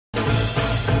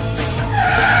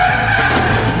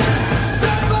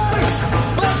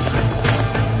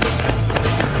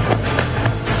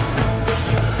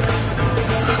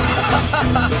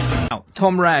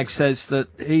Tom Ragg says that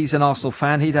he's an Arsenal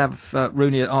fan. He'd have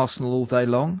Rooney at Arsenal all day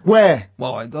long. Where?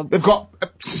 Well, they've got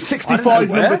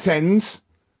 65 number 10s.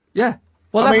 Yeah.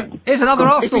 Well, here's another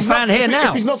Arsenal fan here now.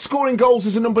 If he's not scoring goals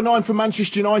as a number 9 for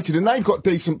Manchester United, and they've got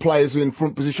decent players in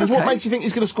front positions, what makes you think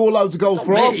he's going to score loads of goals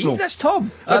for Arsenal? That's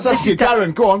Tom. Let's ask you,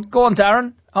 Darren. Go on. Go on,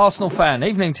 Darren. Arsenal fan.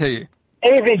 Evening to you.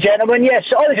 Evening, gentlemen. Yes,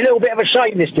 I was a little bit of a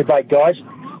shame this debate, guys.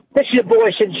 This is a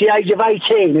boy since the age of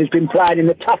 18 who's been playing in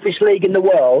the toughest league in the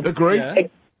world. Agree. Yeah.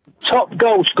 Top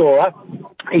goal scorer.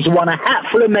 He's won a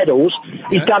hatful of medals.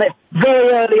 He's done it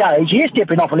very early age. He is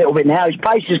dipping off a little bit now. His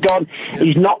pace is gone.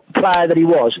 He's not the player that he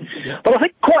was. Yeah. But I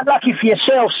think quite lucky for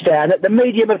yourself, Stan, that the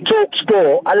medium of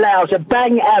talkSPORT allows a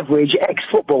bang average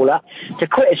ex-footballer to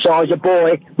criticise a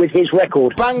boy with his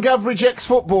record. Bang average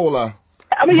ex-footballer?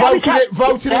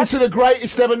 Voted into the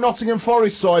greatest ever Nottingham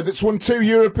Forest side that's won 2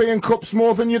 European Cups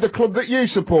more than the club that you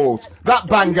support. That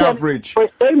bang average.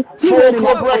 4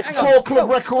 club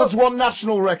records, 1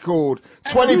 national record,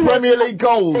 20 Premier League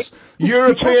goals,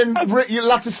 European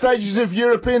latter stages of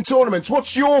European tournaments.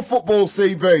 What's your football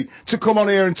CV to come on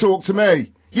here and talk to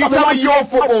me? You tell me your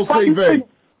football CV.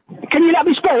 Can you let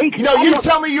me speak? No, you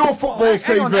tell me your football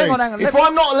CV. Hang on. If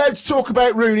I'm not allowed to talk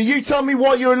about Rooney, you tell me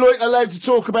why you're allowed to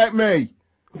talk about me.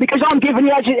 Because I'm giving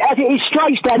you as it is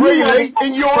straight, Stan. Really?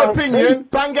 In your opinion,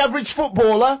 bang average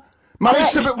footballer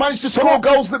managed to score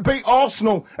goals that beat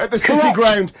Arsenal at the City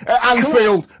Ground, at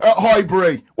Anfield, at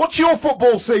Highbury. What's your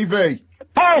football CV?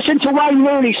 Comparison to Wayne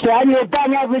Rooney, Stan, you're a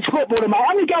bang average footballer, mate.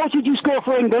 How many goals did you score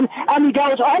for England? How many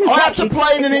goals? I had to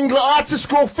play in England. I had to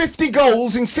score 50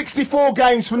 goals in 64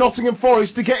 games for Nottingham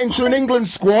Forest to get into an England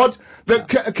squad that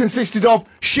consisted of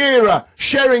Shearer,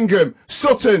 Sheringham,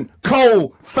 Sutton,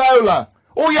 Cole, Fowler.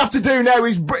 All you have to do now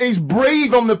is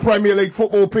breathe on the Premier League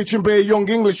football pitch and be a young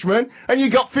Englishman, and you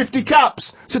got 50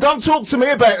 caps. So don't talk to me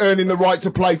about earning the right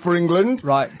to play for England.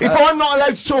 Right. If I'm not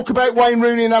allowed to talk about Wayne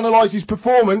Rooney and analyse his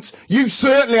performance, you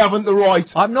certainly haven't the right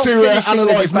to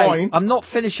analyse mine. I'm not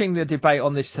finishing the debate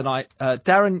on this tonight.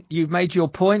 Darren, you've made your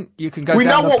point. You can go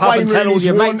down the pub and tell all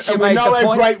your mates you made the point. We know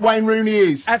how great Wayne Rooney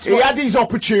is. He had his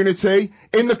opportunity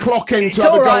in the clock end to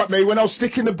have a go at me when I was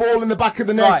sticking the ball in the back of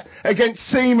the net against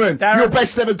Seaman, your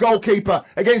best ever goalkeeper,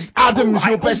 against Adams,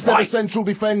 your best ever central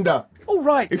defender. All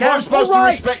right. If I'm supposed to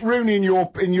respect Rooney in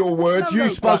your words, you're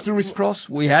supposed to respect. Cross,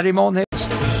 we had him on here.